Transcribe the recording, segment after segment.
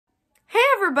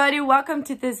everybody, welcome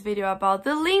to this video about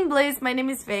the Leanbliss. My name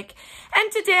is Vic,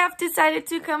 and today I've decided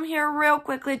to come here real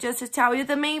quickly just to tell you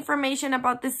the main information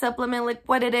about this supplement, like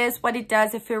what it is, what it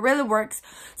does, if it really works.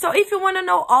 So if you want to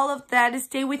know all of that,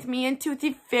 stay with me until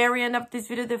the very end of this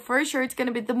video. For sure it's going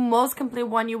to be the most complete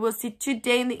one you will see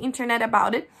today in the internet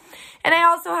about it. And I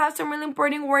also have some really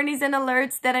important warnings and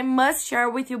alerts that I must share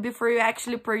with you before you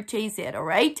actually purchase it,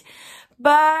 alright?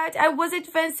 But I was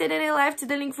advanced and I left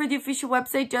the link for the official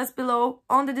website just below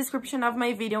on the description of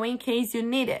my video in case you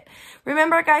need it.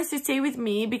 Remember guys to stay with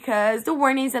me because the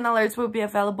warnings and alerts will be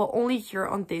available only here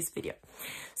on this video.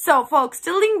 So folks,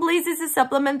 the Leanbliss is a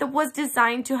supplement that was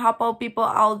designed to help all people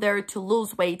out there to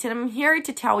lose weight, and I'm here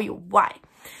to tell you why.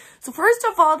 So first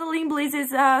of all, the Leanbliss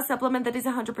is a supplement that is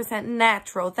 100%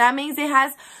 natural. That means it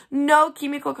has no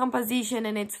chemical composition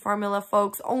in its formula,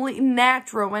 folks. Only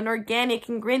natural and organic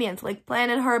ingredients like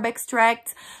plant and herb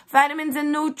extracts, vitamins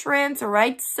and nutrients,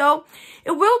 alright? So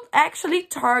it will actually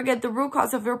target the root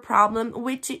cause of your problem,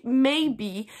 which may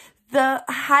be the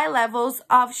high levels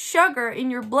of sugar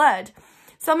in your blood.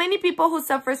 So many people who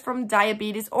suffers from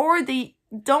diabetes, or they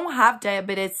don't have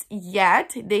diabetes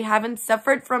yet, they haven't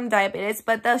suffered from diabetes,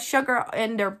 but the sugar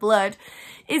in their blood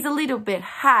is a little bit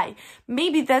high.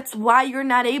 Maybe that's why you're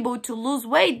not able to lose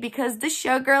weight, because the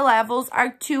sugar levels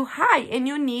are too high and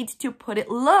you need to put it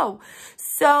low.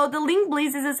 So the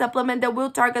Leanbliss is a supplement that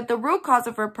will target the root cause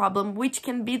of your problem, which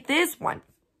can be this one.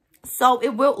 So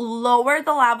it will lower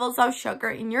the levels of sugar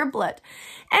in your blood,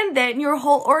 and then your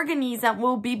whole organism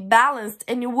will be balanced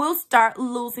and you will start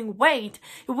losing weight.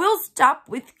 It will stop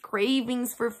with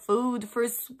cravings for food, for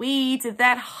sweets,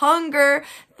 that hunger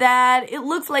that it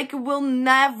looks like it will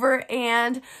never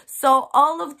end. So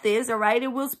all of this, all right, it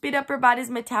will speed up your body's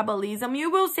metabolism. You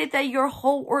will see that your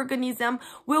whole organism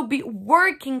will be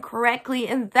working correctly,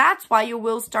 and that's why you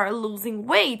will start losing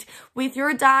weight with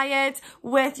your diet,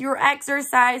 with your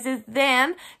exercises.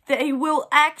 Then they will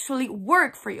actually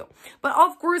work for you. But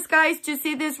of course, guys, to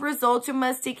see these results, you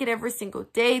must take it every single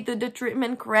day, do the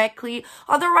treatment correctly.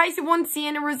 Otherwise, you won't see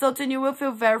any results and you will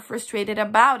feel very frustrated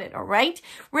about it, all right?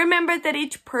 Remember that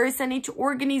each person, each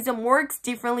organism works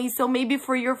differently. So maybe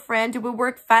for your friend, it will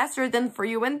work faster than for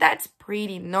you, and that's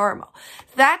pretty normal.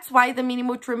 That's why the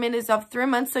minimal treatment is of 3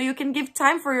 months, so you can give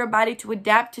time for your body to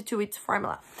adapt to its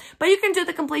formula. But you can do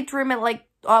the complete treatment like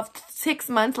of 6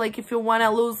 months, like if you want to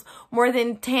lose more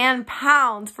than 10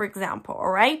 pounds, for example, all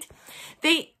right?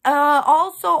 They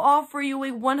also offer you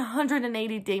a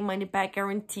 180-day money-back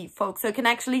guarantee, folks. So you can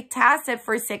actually test it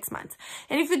for 6 months.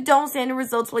 And if you don't see any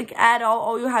results, like at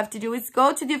all you have to do is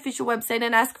go to the official website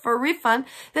and ask for a refund,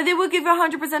 that they will give you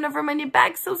 100% of your money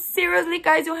back. So seriously,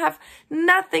 guys, you have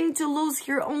nothing to lose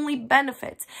here, only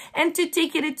benefits. And to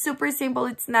take it, it's super simple.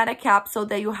 It's not a capsule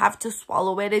that you have to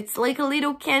swallow it. It's like a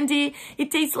little candy. It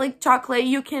tastes like chocolate.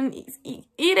 You can eat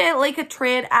it like a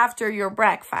treat after your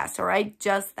breakfast, all right?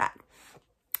 Just that.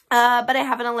 But I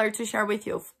have an alert to share with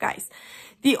you, guys.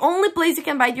 The only place you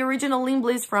can buy the original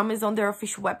Leanbliss from is on their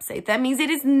official website. That means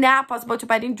it is not possible to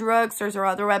buy it in drugstores or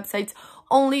other websites,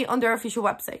 only on their official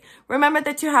website. Remember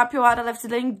that to help you out, I left the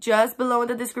link just below in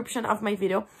the description of my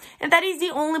video. And that is the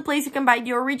only place you can buy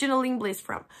the original Leanbliss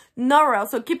from. Nowhere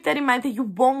else. So keep that in mind that you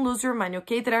won't lose your money,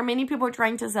 okay? There are many people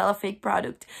trying to sell a fake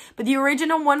product. But the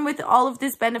original one with all of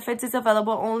these benefits is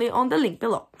available only on the link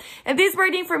below. And these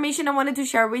were the information I wanted to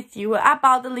share with you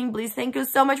about the Leanbliss. Thank you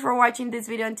so much for watching this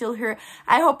video until here.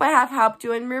 I hope I have helped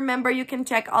you. And remember, you can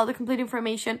check all the complete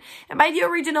information and buy the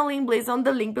original Leanbliss on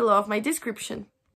the link below of my description.